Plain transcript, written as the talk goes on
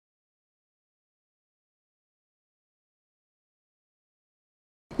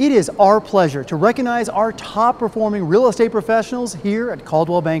It is our pleasure to recognize our top performing real estate professionals here at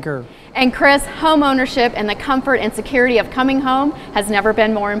Coldwell Banker. And Chris, home ownership and the comfort and security of coming home has never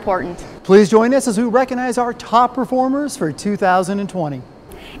been more important. Please join us as we recognize our top performers for 2020.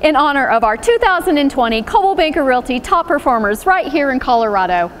 In honor of our 2020 Coldwell Banker Realty top performers right here in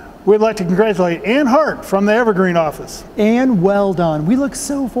Colorado. We'd like to congratulate Ann Hardt from the Evergreen office. And well done. We look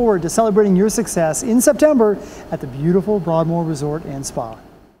so forward to celebrating your success in September at the beautiful Broadmoor Resort and Spa.